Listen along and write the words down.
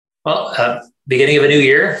Beginning of a new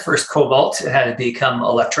year, first Cobalt had to become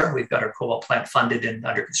Electra. We've got our Cobalt plant funded and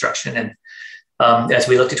under construction. And as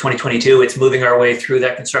we look to 2022, it's moving our way through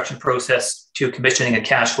that construction process to commissioning and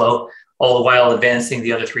cash flow, all the while advancing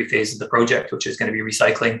the other three phases of the project, which is going to be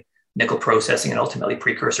recycling, nickel processing, and ultimately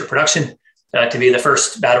precursor production to be the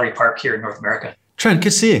first battery park here in North America. Trent,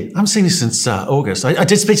 good to see you. I haven't seen you since August. I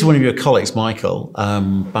did speak to one of your colleagues, Michael,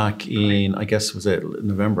 back in, I guess, was it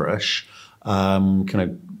November-ish? Kind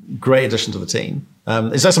of great addition to the team.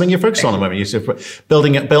 Is that something you're focused on at the moment? You're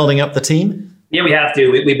building up the team? Yeah, we have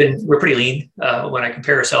to. We're pretty lean. When I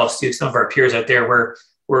compare ourselves to some of our peers out there,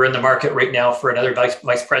 we're in the market right now for another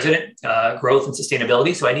vice president, growth and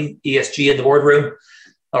sustainability. So I need ESG in the boardroom,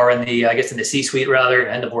 or in the C-suite rather,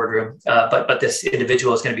 and the boardroom. But this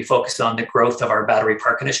individual is going to be focused on the growth of our battery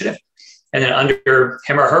park initiative. And then under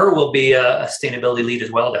him or her will be a sustainability lead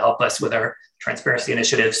as well to help us with our transparency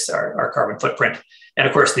initiatives, our carbon footprint. And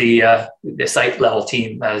of course, the site level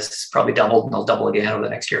team has probably doubled, and they'll double again over the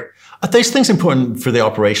next year. Are these things important for the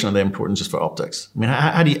operation, and they're important just for optics? I mean,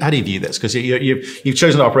 how do you view this? Because you've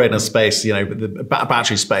chosen to operate in a space, the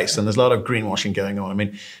battery space, and there's a lot of greenwashing going on. I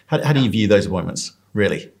mean, how do you view those appointments?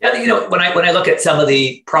 Really? Yeah, when I look at some of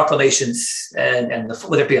the proclamations and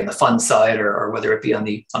whether it be on the fund side or whether it be on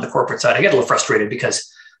the corporate side, I get a little frustrated because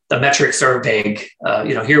the metrics are vague.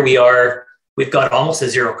 Here we are, we've got almost a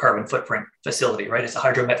zero carbon footprint facility, right? It's a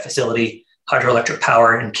hydromet facility, hydroelectric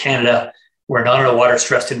power in Canada. We're not in a water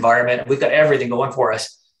stressed environment. We've got everything going for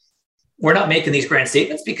us. We're not making these grand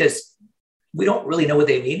statements because we don't really know what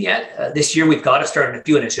they mean yet. This year, we've got to start on a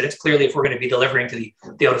few initiatives. Clearly, if we're going to be delivering to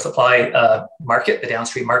the auto supply market, the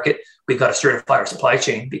downstream market, we've got to certify our supply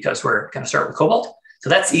chain because we're going to start with Cobalt. So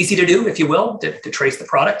that's easy to do, if you will, to trace the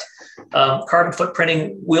product. Carbon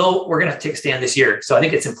footprinting, we're going to take a stand this year. So I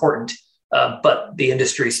think it's important. But the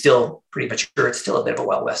industry is still pretty mature. It's still a bit of a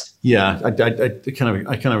Wild West. Yeah, I kind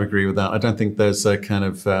of agree with that. I don't think there's a kind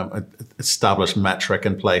of established metric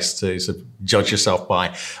in place to sort of judge yourself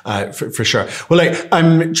by, for sure. Well,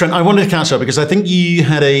 Trent, I wanted to catch up because I think you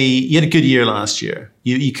had a good year last year.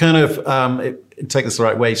 You kind of take this the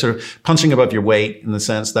right way, sort of punching above your weight in the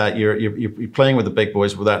sense that you're playing with the big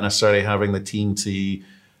boys without necessarily having the team to,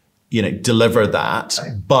 deliver that.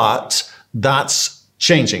 Right. But that's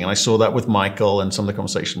changing. And I saw that with Michael and some of the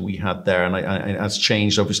conversation we had there. And it's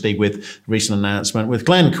changed, obviously, with recent announcement with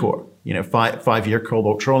Glencore, 5-year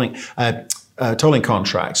cobalt tolling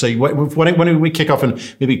contract. So why don't we kick off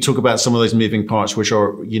and maybe talk about some of those moving parts, which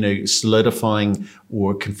are, solidifying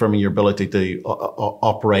or confirming your ability to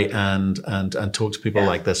operate and talk to people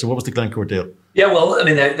like this. So what was the Glencore deal? Yeah, well, I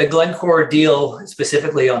mean, the Glencore deal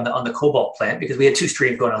specifically on the Cobalt plant, because we had two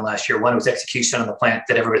streams going on last year. One was execution on the plant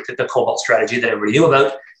the Cobalt strategy that everybody knew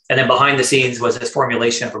about. And then behind the scenes was this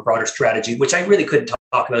formulation of a broader strategy, which I really couldn't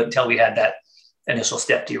talk about until we had that initial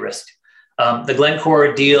step de-risked. The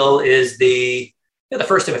Glencore deal is the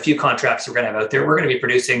first of a few contracts we're going to have out there. We're going to be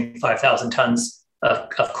producing 5,000 tons of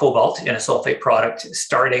cobalt in a sulfate product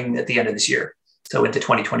starting at the end of this year. So into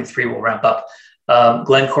 2023, we'll ramp up.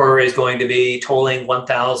 Glencore is going to be tolling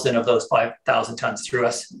 1,000 of those 5,000 tons through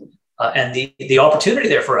us. And the opportunity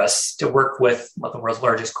there for us to work with the world's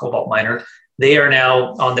largest cobalt miner, they are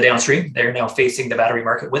now on the downstream. They're now facing the battery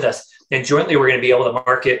market with us. And jointly, we're going to be able to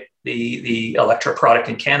market the Electra product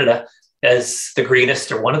in Canada as the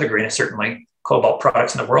greenest, or one of the greenest, certainly, cobalt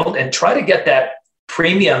products in the world, and try to get that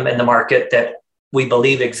premium in the market that we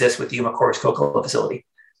believe exists with the Umicore's Kokkola facility.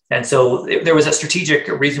 And so there was a strategic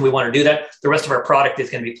reason we want to do that. The rest of our product is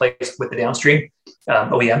going to be placed with the downstream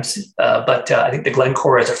OEMs. But I think the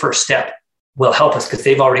Glencore as a first step will help us because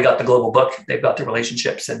they've already got the global book. They've got the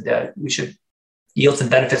relationships, and we should yield some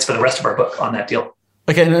benefits for the rest of our book on that deal.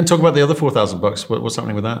 Okay, and then talk about the other 4,000 bucks. What's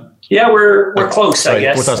happening with that? Yeah, we're close, sorry,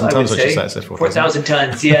 I guess. 4,000 tons, I would say. 4,000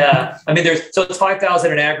 tons, yeah. I mean, so it's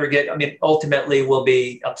 5,000 in aggregate. I mean, ultimately, we'll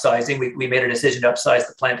be upsizing. We made a decision to upsize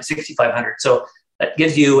the plant to 6,500. So that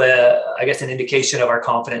gives you, I guess, an indication of our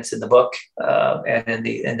confidence in the book and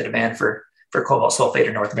in the demand for cobalt sulfate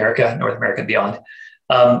in North America and beyond.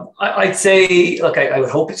 I'd say, look, I would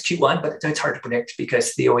hope it's Q1, but it's hard to predict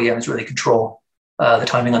because the OEMs really control the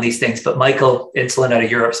timing on these things. But Michael Insulan out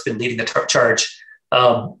of Europe has been leading the charge.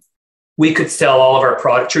 We could sell all of our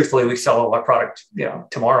product. Truthfully, we sell all of our product,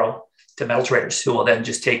 tomorrow to metal traders who will then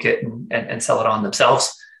just take it and sell it on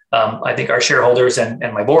themselves. I think our shareholders and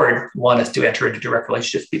my board want us to enter into direct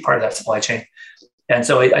relationships, be part of that supply chain. And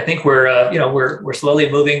so I think we're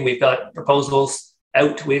slowly moving. We've got proposals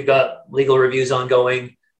out. We've got legal reviews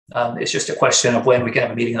ongoing. It's just a question of when we can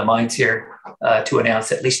have a meeting of the minds here to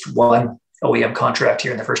announce at least one OEM contract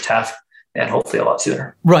here in the first half. and hopefully a lot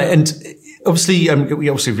sooner. Right, and obviously,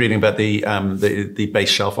 we're obviously reading about the base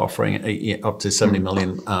shelf offering up to $70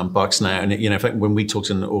 million bucks now, and in fact, when we talked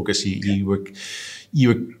in August, you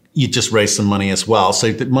just raised some money as well.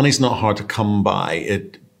 So the money's not hard to come by.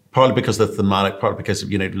 It partly because of the thematic, partly because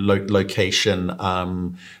of location,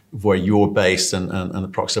 where you're based, and the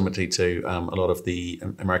proximity to a lot of the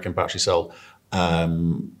American battery cell,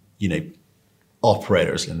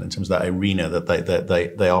 operators in terms of that arena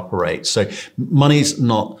that they operate. So money's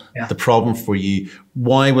not the problem for you.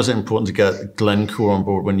 Why was it important to get Glencore on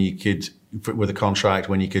board when you could, with a contract,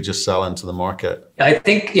 when you could just sell into the market? I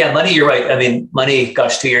think, money, you're right. I mean, money,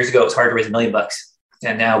 2 years ago, it was hard to raise $1 million.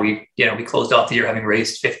 And now we closed off the year having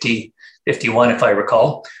raised 51, if I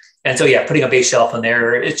recall. And so, putting a base shelf on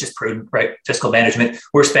there, it's just prudent, right? Fiscal management.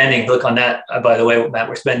 We're spending, look on that, by the way, Matt,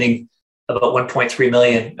 we're spending about 1.3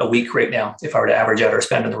 million a week right now, if I were to average out our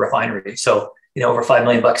spend in the refinery. So, over $5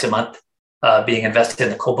 million a month being invested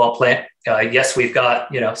in the cobalt plant. Yes, we've got,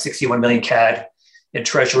 61 million CAD in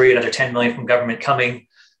treasury, another 10 million from government coming.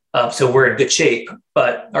 So we're in good shape,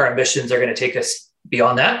 but our ambitions are going to take us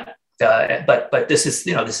beyond that. But this is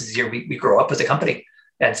the year we grow up as a company.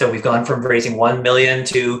 And so we've gone from raising 1 million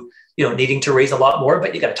to, needing to raise a lot more,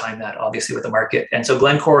 but you got to time that obviously with the market. And so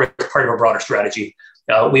Glencore is part of a broader strategy.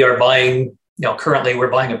 We are buying, currently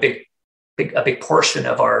we're buying a big portion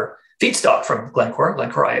of our feedstock from Glencore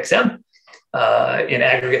IXM. In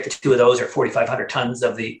aggregate, the two of those are 4,500 tons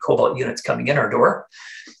of the cobalt units coming in our door.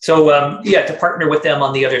 So to partner with them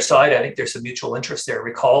on the other side, I think there's some mutual interest there.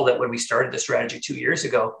 Recall that when we started the strategy 2 years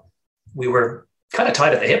ago, we were kind of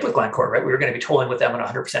tied at the hip with Glencore, right? We were going to be tolling with them on a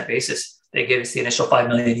 100% basis. They gave us the initial $5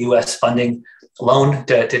 million US funding loan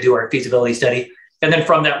to do our feasibility study. And then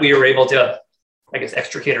from that, we were able to,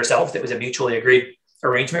 extricate ourselves. It was a mutually agreed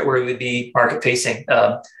arrangement where we would be market facing.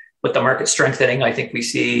 With the market strengthening, I think we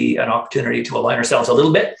see an opportunity to align ourselves a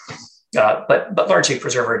little bit, but largely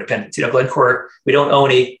preserve our independence. Glencore, we don't owe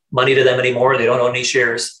any money to them anymore. They don't own any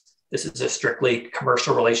shares. This is a strictly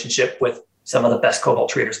commercial relationship with some of the best cobalt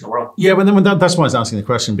traders in the world. Yeah, but that's why I was asking the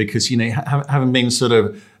question, because having been sort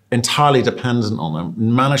of entirely dependent on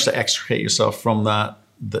them, managed to extricate yourself from that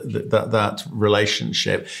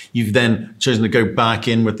relationship. You've then chosen to go back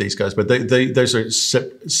in with these guys, but those are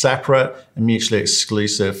separate and mutually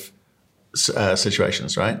exclusive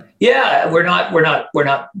situations, right? Yeah, we're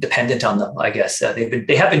not dependent on them. I guess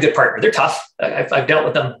they have been good partners. They're tough. I've dealt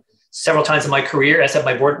with them several times in my career. As at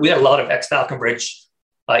my board, we had a lot of ex-Falconbridge,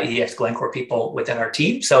 ex-Glencore people within our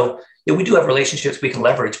team. So we do have relationships we can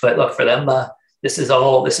leverage. But look, for them, this is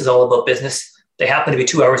all about business. They happen to be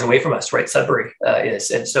 2 hours away from us, right? Sudbury is.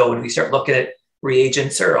 And so when we start looking at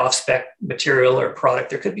reagents or off-spec material or product,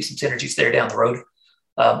 there could be some synergies there down the road.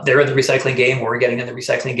 They're in the recycling game. We're getting in the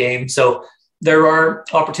recycling game. So there are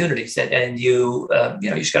opportunities, and you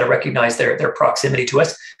just got to recognize their proximity to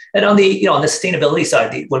us. And on the on the sustainability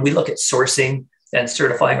side, when we look at sourcing and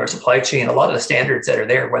certifying our supply chain, a lot of the standards that are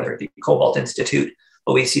there, whether it be Cobalt Institute,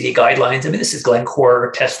 OECD guidelines, this is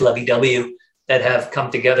Glencore, Tesla, VW, that have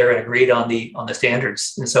come together and agreed on the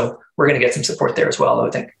standards. And so we're going to get some support there as well, I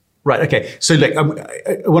would think. Right. Okay. So look,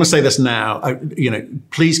 I want to say this now.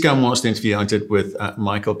 Please go and watch the interview I did with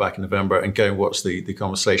Michael back in November, and go and watch the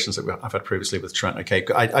conversations that I've had previously with Trent. Okay.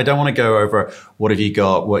 I don't want to go over what have you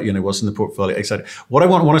got, what's in the portfolio, etc. What I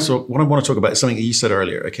want to talk about is something that you said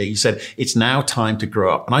earlier. Okay. You said it's now time to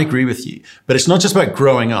grow up, and I agree with you. But it's not just about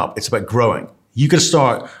growing up; it's about growing. You got to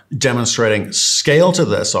start demonstrating scale to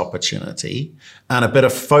this opportunity and a bit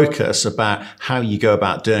of focus about how you go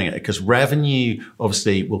about doing it, because revenue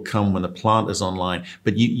obviously will come when the plant is online.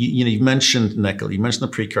 But you mentioned nickel, you mentioned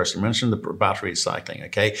the precursor, you mentioned the battery recycling,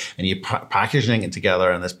 okay, and you're packaging it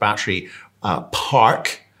together in this battery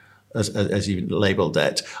park, as you labeled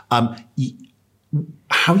it.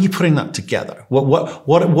 How are you putting that together?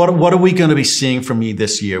 What are we going to be seeing from you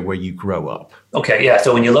this year where you grow up? Okay, yeah.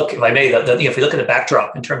 So when you look, if I may, if we look at the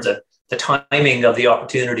backdrop in terms of the timing of the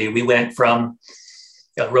opportunity, we went from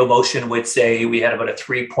RoMotion would say we had about a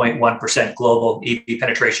 3.1% global EV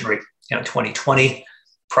penetration rate in 2020,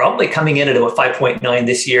 probably coming in at about 5.9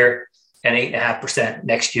 this year and 8.5%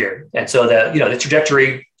 next year. And so the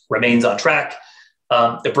trajectory remains on track.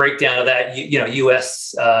 The breakdown of that,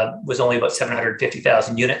 U.S. Was only about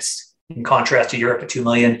 750,000 units, in contrast to Europe at 2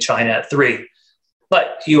 million, China at 3.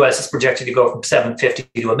 But U.S. is projected to go from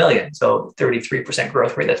 750 to 1 million, so 33%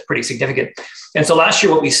 growth rate. That's pretty significant. And so last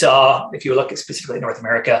year, what we saw, if you look at specifically North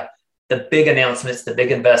America, the big announcements, the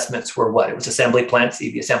big investments were what? It was assembly plants,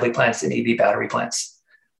 EV assembly plants, and EV battery plants.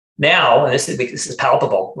 Now, and this is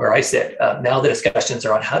palpable where I sit. Now the discussions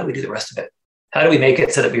are on how do we do the rest of it? How do we make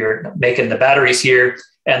it so that we're making the batteries here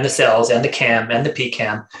and the cells and the CAM and the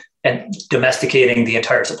PCAM and domesticating the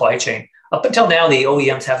entire supply chain. Up until now, the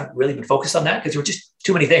OEMs haven't really been focused on that because there were just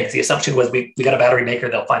too many things. The assumption was we got a battery maker,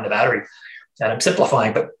 they'll find the battery. And I'm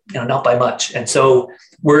simplifying, but not by much. And so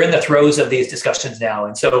we're in the throes of these discussions now.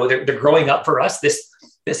 And so they're growing up for us.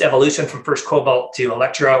 This evolution from first cobalt to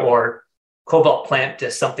Electra or cobalt plant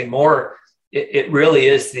to something more, it really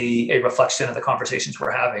is a reflection of the conversations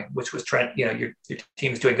we're having, which was Trent, your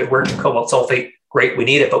team's doing good work in cobalt sulfate. Great, we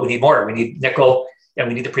need it, but we need more. We need nickel and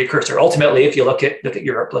we need the precursor. Ultimately, if you look at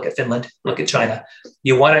Europe, look at Finland, look at China,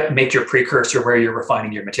 you want to make your precursor where you're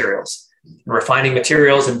refining your materials. And refining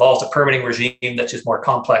materials involves a permitting regime that's just more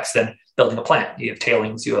complex than building a plant. You have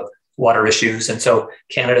tailings, you have water issues. And so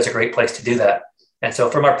Canada is a great place to do that. And so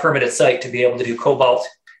from our permitted site to be able to do cobalt,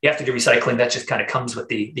 you have to do recycling. That just kind of comes with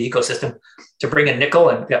the ecosystem. To bring in nickel,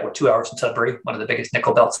 and we're 2 hours from Sudbury, one of the biggest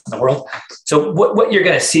nickel belts in the world. So what you're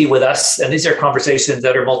going to see with us, and these are conversations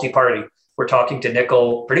that are multi-party. We're talking to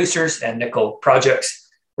nickel producers and nickel projects.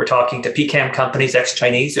 We're talking to PCAM companies,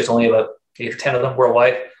 ex-Chinese. There's only about 8 or 10 of them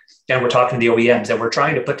worldwide. And we're talking to the OEMs, and we're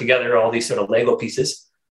trying to put together all these sort of Lego pieces.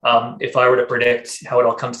 If I were to predict how it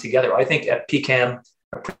all comes together, I think at PCAM,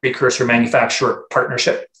 a precursor manufacturer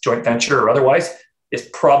partnership, joint venture or otherwise, is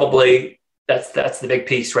probably, that's the big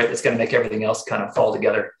piece, right? That's going to make everything else kind of fall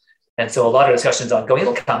together. And so a lot of discussions ongoing.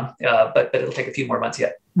 It'll come, but it'll take a few more months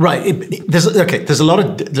yet. Right. There's a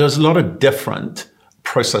lot of different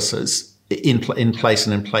processes in place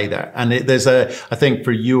and in play there. And I think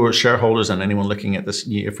for your shareholders and anyone looking at this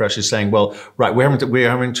fresh is saying, well, right, we're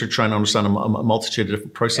having to try and understand a multitude of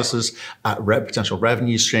different processes, potential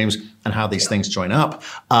revenue streams, and how these things join up.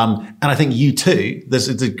 And I think you too, there's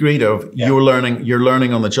a degree of you're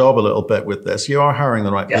learning on the job a little bit with this. You are hiring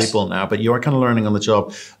the right people now, but you are kind of learning on the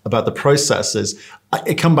job about the processes.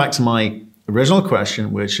 I come back to my original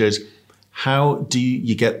question, which is, how do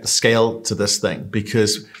you get the scale to this thing?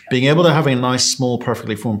 Because being able to have a nice, small,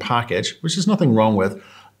 perfectly formed package, which there's nothing wrong with,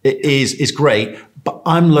 is great. But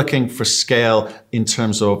I'm looking for scale in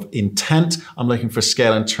terms of intent. I'm looking for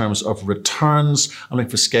scale in terms of returns. I'm looking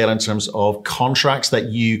for scale in terms of contracts that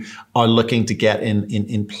you are looking to get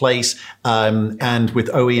in place. And with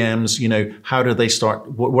OEMs, how do they start?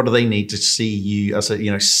 What do they need to see you as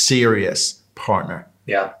a serious partner?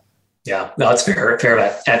 Yeah. No, it's fair.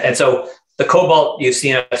 And so the cobalt, you've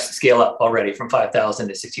seen us scale up already from 5,000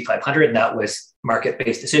 to 6,500, and that was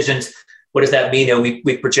market-based decisions. What does that mean?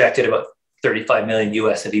 We projected about 35 million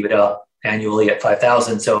US of EBITDA annually at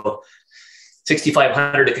 5,000. So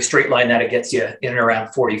 6,500, if you straight line that, it gets you in and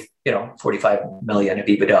around 45 million of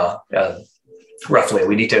EBITDA, roughly.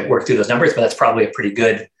 We need to work through those numbers, but that's probably a pretty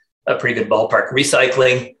good ballpark.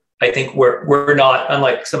 Recycling, I think we're not,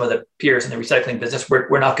 unlike some of the peers in the recycling business,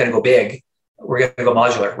 we're not going to go big. We're going to go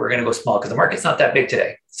modular. We're going to go small because the market's not that big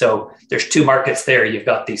today. So there's 2 markets there. You've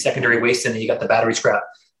got the secondary waste and then you got the battery scrap.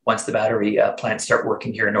 Once the battery plants start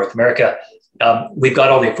working here in North America, we've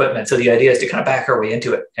got all the equipment. So the idea is to kind of back our way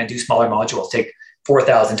into it and do smaller modules, take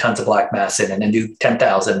 4,000 tons of black mass in and then do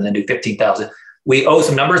 10,000 and then do 15,000. We owe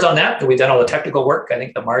some numbers on that. We've done all the technical work. I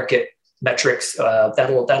think the market metrics,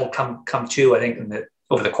 that'll come to, I think,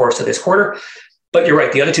 over the course of this quarter. But you're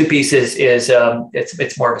right. The other 2 pieces is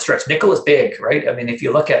it's more of a stretch. Nickel is big, right? I mean, if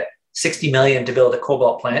you look at 60 million to build a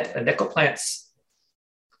cobalt plant, a nickel plant's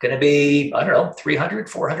going to be, I don't know, 300,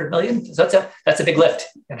 400 million. So that's a big lift.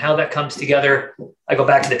 And how that comes together, I go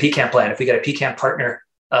back to the PCAM plant. If we get a PCAM partner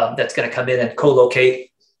that's going to come in and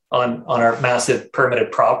co-locate on our massive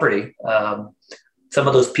permitted property, some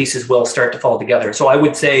of those pieces will start to fall together. So I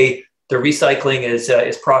would say the recycling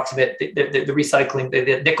is proximate. The recycling,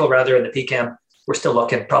 the nickel rather, and the PCAM, we're still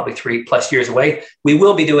looking probably 3+ years away. We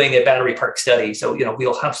will be doing a battery park study. So,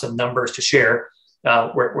 we'll have some numbers to share.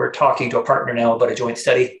 We're talking to a partner now about a joint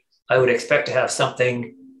study. I would expect to have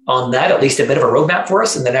something on that, at least a bit of a roadmap for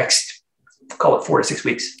us in the next, call it 4 to 6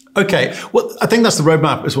 weeks. Okay. Well, I think that's the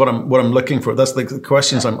roadmap is what I'm looking for. That's the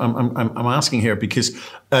questions I'm asking here because,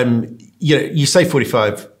 you say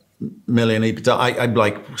 45 million EBITDA. I'm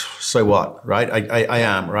like, so what, right? I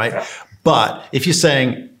am, right? Yeah. But if you're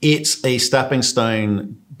saying it's a stepping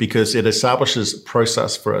stone because it establishes a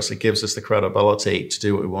process for us, it gives us the credibility to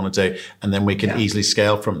do what we want to do, and then we can easily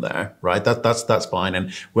scale from there, right? That's fine.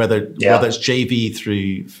 And whether it's JV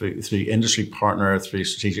through industry partner, through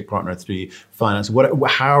strategic partner, through finance,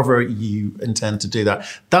 however you intend to do that,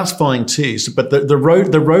 that's fine too. So, but the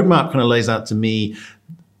roadmap kind of lays out to me.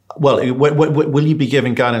 Well, will you be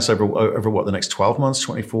giving guidance over what, the next 12 months,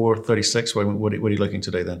 24, 36? What are you looking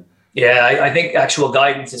to do then? Yeah, I think actual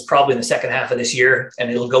guidance is probably in the second half of this year, and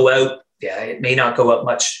it'll go out. Yeah, it may not go up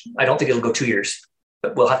much. I don't think it'll go 2 years.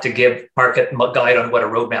 but we'll have to give market guide on what a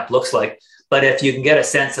roadmap looks like. But if you can get a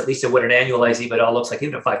sense, at least of what an annualized EBITDA looks like,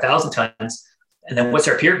 even at 5,000 tons, and then what's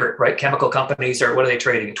our peer group, right? Chemical companies what are they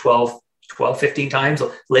trading? 12, 15 times,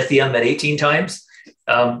 lithium at 18 times.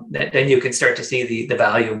 Then you can start to see the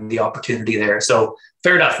value and the opportunity there. So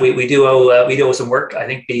fair enough. We do owe some work. I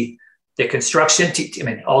think the construction,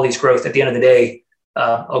 all these growth at the end of the day,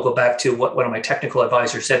 I'll go back to what one of my technical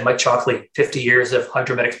advisors said, Mike Chalkley, 50 years of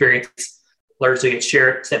Hydromet experience, largely at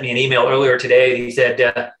Sherritt, sent me an email earlier today. He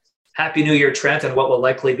said, Happy New Year, Trent, and what will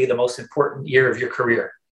likely be the most important year of your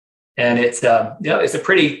career. And it's a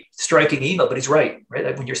pretty striking email, but he's right?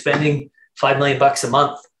 Like when you're spending $5 million a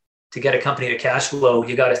month to get a company to cash flow,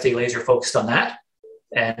 you got to stay laser focused on that.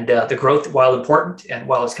 And the growth, while important and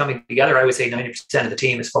while it's coming together, I would say 90% of the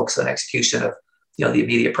team is focused on execution of the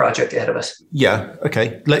immediate project ahead of us. Yeah.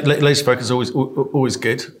 Okay. Laser focus is always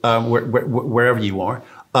good, wherever you are,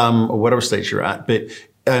 or whatever stage you're at. But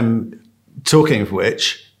talking of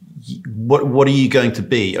which, what are you going to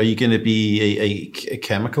be? Are you going to be a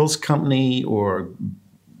chemicals company or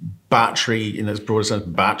battery, in its broader sense,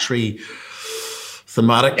 battery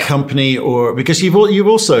thematic company, or because you've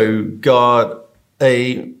also got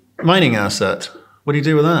a mining asset? What do you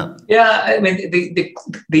do with that? Yeah, I mean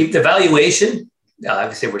the valuation.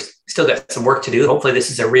 Obviously, we're still got some work to do. Hopefully,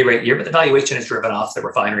 this is a re-rate year, but the valuation is driven off the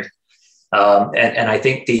refinery, and I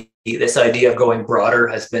think this idea of going broader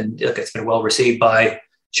it's been well received by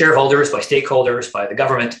shareholders, by stakeholders, by the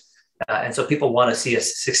government, and so people want to see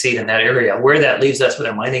us succeed in that area. Where that leaves us with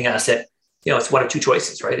our mining asset, it's one of two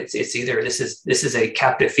choices, right? It's either this is a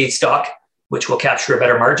captive feedstock, which will capture a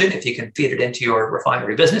better margin if you can feed it into your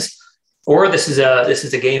refinery business, or this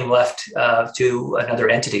is a game left to another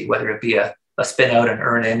entity, whether it be a spin out and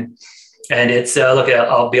earn in. And it's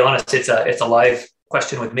I'll be honest, it's a live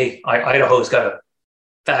question with me. Idaho's got a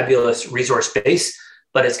fabulous resource base,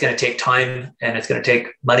 but it's going to take time and it's going to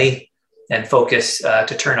take money and focus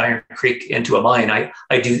to turn Iron Creek into a mine. I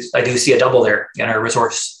do see a double there in our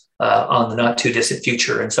resource on the not too distant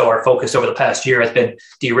future. And so our focus over the past year has been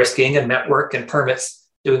de-risking and network and permits,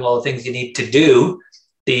 doing all the things you need to do.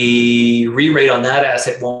 The re-rate on that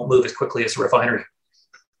asset won't move as quickly as the refinery.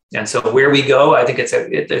 And so where we go, I think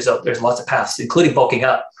there's lots of paths, including bulking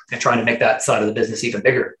up and trying to make that side of the business even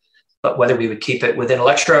bigger. But whether we would keep it within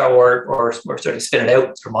Electra or sort of spin it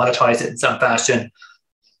out or monetize it in some fashion,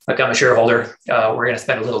 like I'm a shareholder, we're going to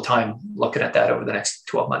spend a little time looking at that over the next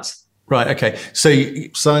 12 months. Right. Okay. So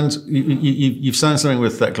you've signed something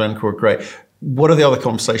with Glencore. Great. What are the other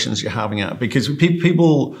conversations you're having at? Because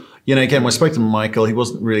people, again, when I spoke to Michael, he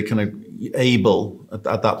wasn't really kind of able at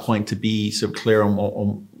that point to be sort of clear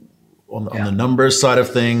on the numbers side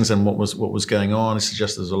of things and what was going on. He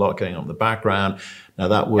suggested there's a lot going on in the background. Now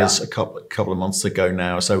that was a couple of months ago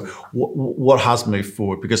now. So what has moved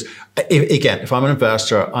forward? Because if I'm an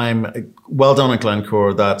investor, I'm well done at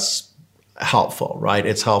Glencore. That's helpful, right?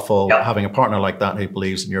 It's helpful having a partner like that who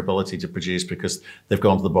believes in your ability to produce because they've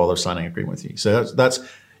gone to the bother of signing an agreement with you. So that's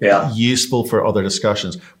useful for other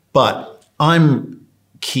discussions. But I'm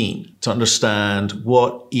keen to understand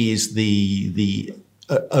what is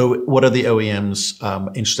what are the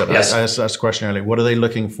OEMs interested in? Yes. I asked a question earlier. What are they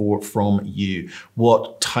looking for from you?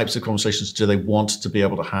 What types of conversations do they want to be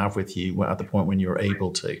able to have with you at the point when you're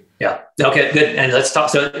able to? Yeah. Okay, good. And let's talk.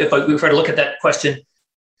 So if we try to look at that question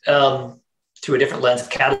through a different lens of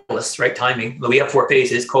catalysts, right? Timing. We have 4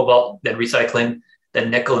 phases: cobalt, then recycling,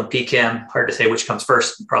 then nickel and PCAM. Hard to say which comes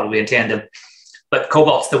first, probably in tandem. But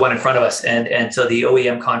cobalt's the one in front of us. And so the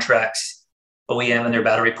OEM contracts, OEM and their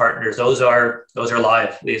battery partners, those are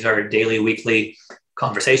live. These are daily, weekly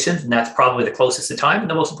conversations, and that's probably the closest to time and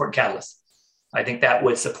the most important catalyst. I think that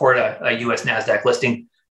would support a US NASDAQ listing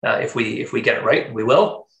if we get it right. We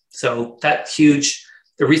will. So that's huge.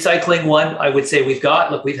 The recycling one, I would say we've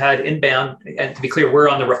had inbound, and to be clear, we're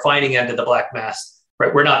on the refining end of the black mass,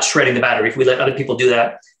 right? We're not shredding the battery. If we let other people do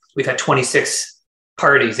that, we've had 26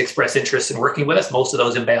 parties express interest in working with us, most of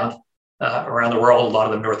those inbound around the world, a lot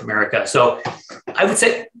of them North America. So I would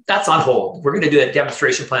say that's on hold. We're going to do a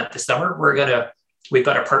demonstration plant this summer. We've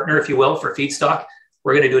got a partner, if you will, for feedstock.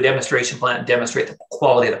 We're going to do a demonstration plant and demonstrate the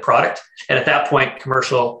quality of the product. And at that point,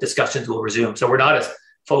 commercial discussions will resume. So we're not as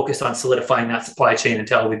focused on solidifying that supply chain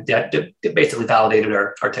until we've basically validated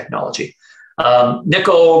our technology.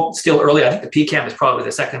 Nickel, still early. I think the PCAM is probably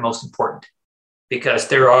the second most important because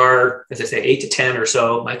there are, as I say, 8 to 10 or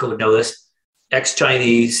so, Michael would know this,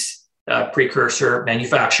 ex-Chinese precursor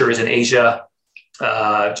manufacturers in Asia,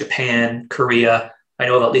 Japan, Korea. I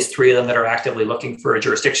know of at least 3 of them that are actively looking for a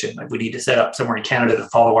jurisdiction. Like we need to set up somewhere in Canada to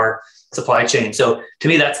follow our supply chain. So to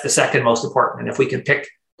me, that's the second most important. And if we can pick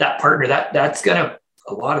that partner, that's going to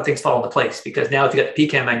a lot of things fall into place, because now if you got the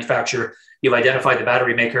PCAM manufacturer, you've identified the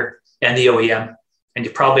battery maker and the OEM, and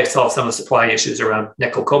you've probably solved some of the supply issues around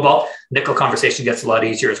nickel cobalt. Nickel conversation gets a lot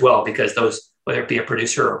easier as well, because those, whether it be a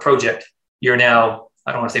producer or a project, you're now,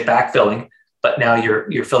 I don't want to say backfilling, but now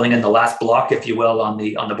you're filling in the last block, if you will, on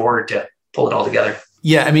the board to pull it all together.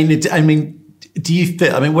 Yeah, I mean, do you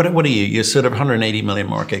think? I mean, what are you? You're sort of 180 million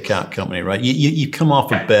market cap company, right? You come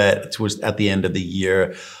off a bit towards at the end of the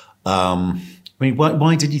year. I mean,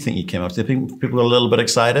 why did you think you came off? Did you think people were a little bit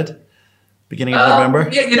excited beginning of November?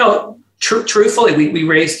 Yeah, truthfully, we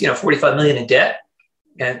raised 45 million in debt,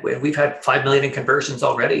 and we've had 5 million in conversions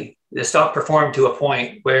already. The stock performed to a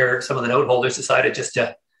point where some of the note holders decided just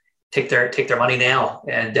to take their money now,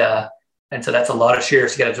 and so that's a lot of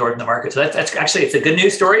shares to get absorbed in the market. So that's actually, it's a good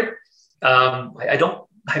news story. I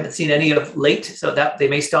haven't seen any of late, so that they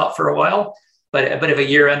may stop for a while, but a bit of a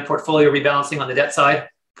year-end portfolio rebalancing on the debt side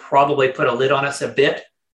probably put a lid on us a bit.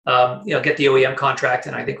 Get the OEM contract,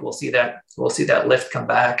 and I think we'll see that lift come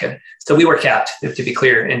back. And so we were capped, to be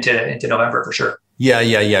clear, into November for sure. Yeah.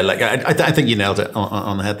 Like I think you nailed it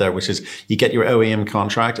on the head there, which is you get your OEM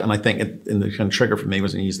contract, and I think the kind of trigger for me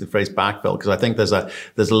was when you used the phrase backfill, because I think there's a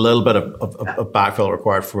little bit of backfill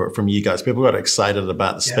required from you guys. People got excited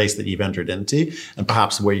about the space that you've entered into, and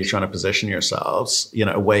perhaps where you're trying to position yourselves,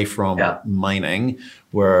 away from mining,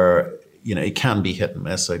 where it can be hit and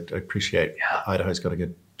miss. I appreciate Idaho's got a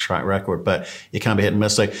good track record, but it can be hit and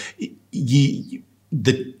miss. So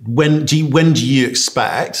when do you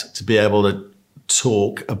expect to be able to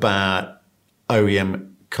talk about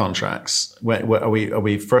OEM contracts? Are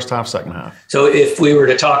we first half, second half? So if we were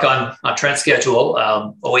to talk on trend schedule,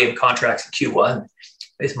 OEM contracts in Q1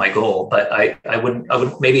 is my goal, but I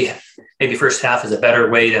wouldn't maybe first half is a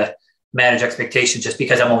better way to manage expectations, just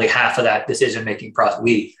because I'm only half of that decision-making process.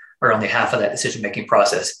 We are only half of that decision-making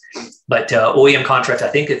process, but OEM contracts, I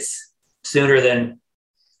think it's sooner than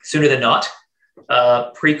not.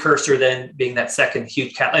 Precursor then being that second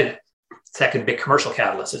big commercial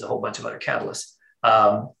catalyst. There's a whole bunch of other catalysts.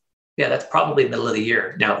 That's probably middle of the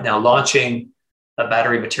year. Now launching a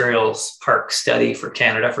battery materials park study for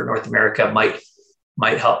Canada, for North America,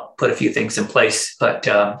 might help put a few things in place. But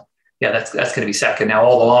that's going to be second. Now,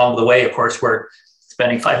 all along the way, of course, we're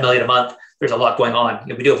spending $5 million a month. There's a lot going on.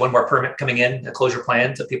 We do have one more permit coming in, a closure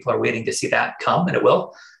plan. So people are waiting to see that come, and it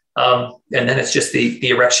will. And then it's just the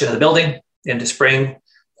erection of the building into spring,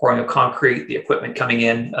 pouring of concrete, the equipment coming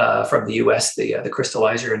in from the US, the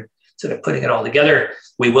crystallizer, and sort of putting it all together.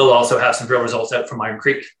 We will also have some drill results out from Iron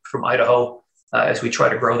Creek, from Idaho, as we try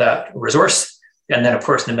to grow that resource. And then, of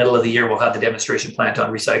course, in the middle of the year, we'll have the demonstration plant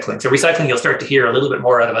on recycling. So recycling, you'll start to hear a little bit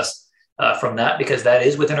more out of us from that, because that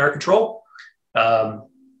is within our control.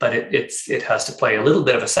 But it has to play a little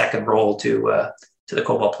bit of a second role to the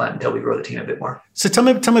cobalt plant until we grow the team a bit more. So tell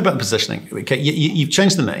me about positioning. Okay, you've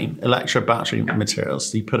changed the name, Electra Battery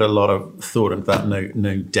Materials. You put a lot of thought into that,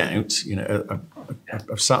 no doubt.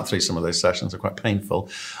 I've sat through some of those sessions; they're quite painful.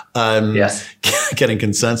 Yes, getting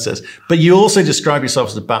consensus. But you also describe yourself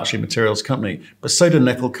as a battery materials company, but so do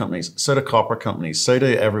nickel companies, so do copper companies, so do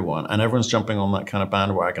everyone, and everyone's jumping on that kind of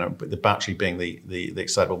bandwagon. The battery being the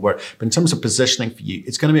excitable word. But in terms of positioning for you,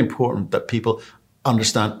 it's going to be important that people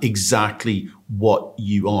understand exactly what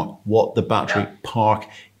you are, what the battery park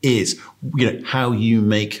is, how you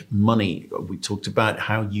make money. We talked about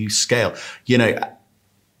how you scale.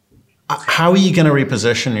 How are you going to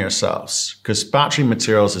reposition yourselves? Because battery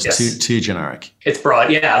materials is too generic. It's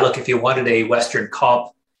broad. Yeah, look, if you wanted a Western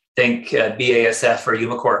comp, think BASF or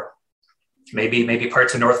Umicore, maybe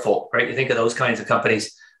parts of Northvolt, right? You think of those kinds of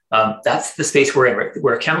companies. That's the space we're in. Right?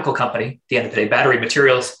 We're a chemical company. At the end of the day, battery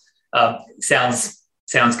materials sounds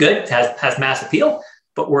good, has mass appeal,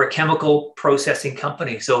 but we're a chemical processing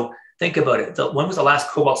company. So think about it. When was the last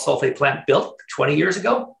cobalt sulfate plant built? 20 years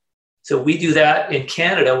ago? So we do that in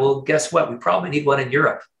Canada. Well, guess what? We probably need one in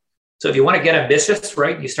Europe. So if you want to get ambitious,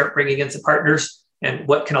 right, you start bringing in some partners. And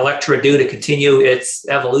what can Electra do to continue its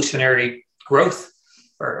evolutionary growth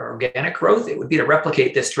or organic growth? It would be to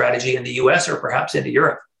replicate this strategy in the US or perhaps into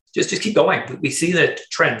Europe. Just keep going. We see the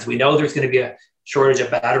trends. We know there's going to be a shortage of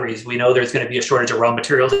batteries. We know there's going to be a shortage of raw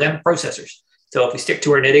materials and processors. So if we stick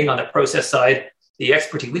to our knitting on the process side, the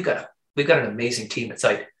expertise, we've got an amazing team at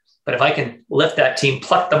site. But if I can lift that team,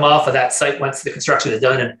 pluck them off of that site once the construction is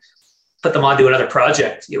done, and put them onto another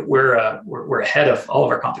project, we're ahead of all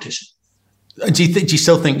of our competition. Do you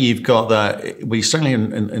still think you've got that? Well, certainly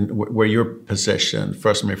in where you're positioned,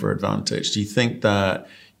 first mover advantage. Do you think that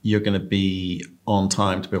you're going to be on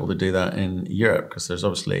time to be able to do that in Europe? Because there's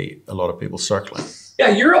obviously a lot of people circling. Yeah,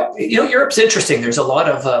 Europe. Europe's interesting. There's a lot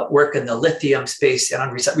of work in the lithium space, and on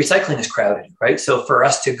recycling is crowded, right? So for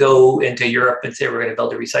us to go into Europe and say we're going to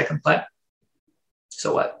build a recycling plant,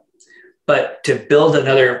 so what? But to build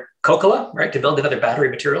another Kokkola, right? To build another battery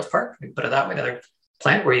materials park, put it that way, another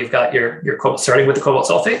plant where you've got your cobalt, starting with the cobalt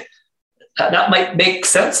sulfate, that might make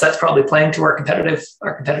sense. That's probably playing to our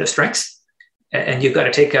competitive strengths. And you've got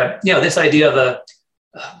to take this idea of a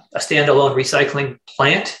standalone recycling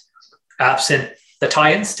plant, absent the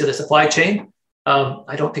tie-ins to the supply chain.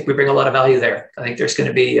 I don't think we bring a lot of value there. I think there's going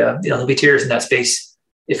to be there'll be tears in that space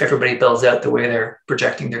if everybody builds out the way they're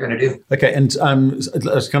projecting they're going to do. Okay, and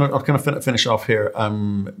I'll kind of finish off here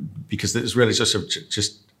because it's really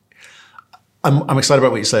just I'm excited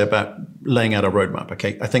about what you say about laying out a roadmap.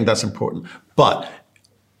 Okay, I think that's important, but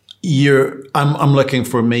I'm looking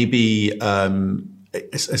for maybe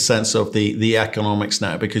a sense of the economics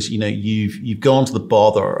now, because you've gone to the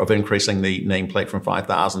bother of increasing the nameplate from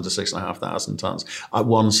 5,000 to 6,500 tons.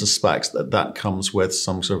 One suspects that comes with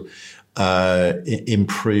some sort of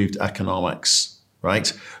improved economics,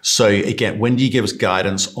 right? So again, when do you give us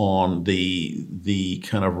guidance on the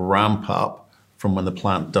kind of ramp up from when the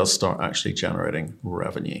plant does start actually generating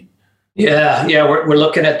revenue? Yeah, we're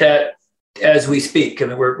looking at that as we speak. I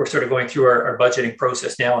mean, we're sort of going through our budgeting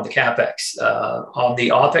process now on the capex. On the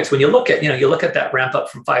opex, when you look at that ramp up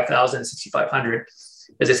from 5,000 to 6,500.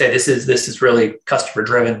 As I say, this is really customer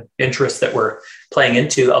driven interest that we're playing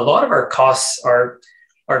into. A lot of our costs are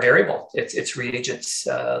variable. It's reagents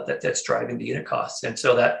that's driving the unit costs, and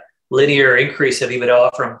so that linear increase of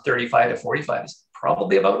EBITDA from 35 to 45 is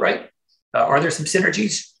probably about right. Are there some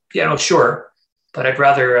synergies? Sure, but I'd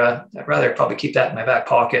rather probably keep that in my back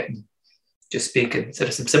pocket and just speak instead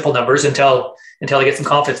of some simple numbers until I get some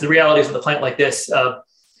confidence. The reality is with a plant like this,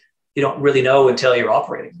 you don't really know until you're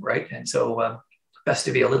operating, right? And so best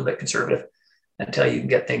to be a little bit conservative until you can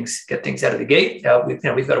get things out of the gate. We've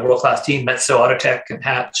got a world-class team, Metso, Autotech, and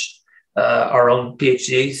Hatch, our own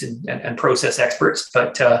PhDs and process experts.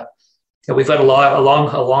 But we've got a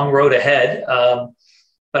long road ahead.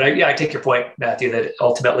 But I take your point, Matthew, that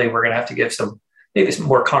ultimately we're going to have to give maybe some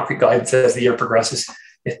more concrete guidance as the year progresses,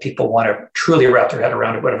 if people want to truly wrap their head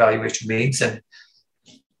around what evaluation means. And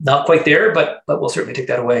not quite there, but we'll certainly take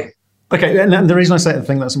that away. Okay, and the reason I say the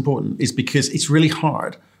thing that's important is because it's really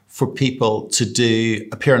hard for people to do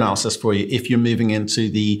a peer analysis for you if you're moving into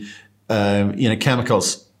the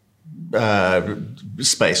chemicals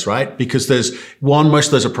space, right? Because most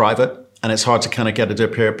of those are private, and it's hard to kind of get a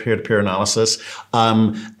peer-to-peer analysis.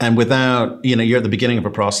 And without, you're at the beginning of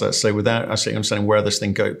a process, so without actually understanding where this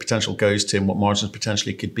thing potential goes to and what margins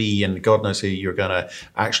potentially could be, and God knows who you're going to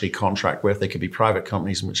actually contract with. They could be private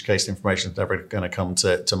companies, in which case the information is never going to come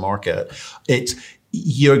to market.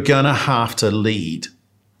 You're going to have to lead,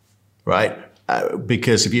 right?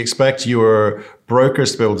 Because if you expect your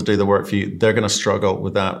brokers to be able to do the work for you, they're going to struggle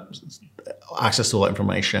with that access to all that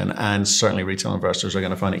information, and certainly retail investors are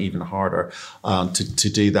going to find it even harder to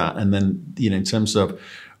do that. And then, in terms of,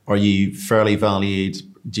 are you fairly valued?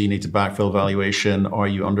 Do you need to backfill valuation? Are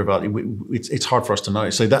you undervalued? It's hard for us to know.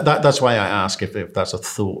 So that's why I ask if that's a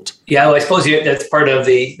thought. Yeah, well, I suppose that's part of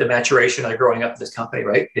the maturation of growing up in this company,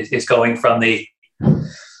 right? It's going from the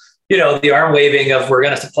arm waving of we're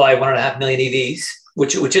going to supply 1.5 million EVs,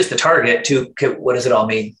 which is the target, to what does it all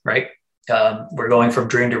mean, right? We're going from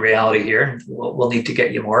dream to reality here. We'll need to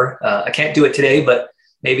get you more. I can't do it today, but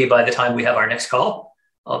maybe by the time we have our next call,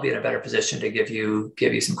 I'll be in a better position to give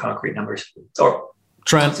you some concrete numbers or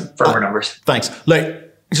Trent, firmer numbers. Thanks. Look,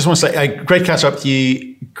 I just want to say, great catch up to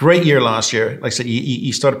you. Great year last year. Like I said,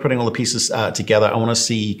 you started putting all the pieces together. I want to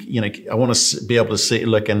see, I want to be able to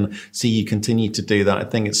look and see you continue to do that. I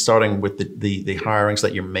think it's starting with the hirings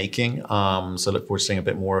that you're making. So I look forward to seeing a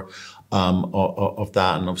bit more of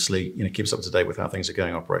that, and obviously, keep us up to date with how things are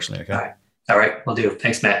going operationally. Okay. All right. Will do.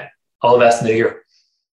 Thanks, Matt. All the best in the new year.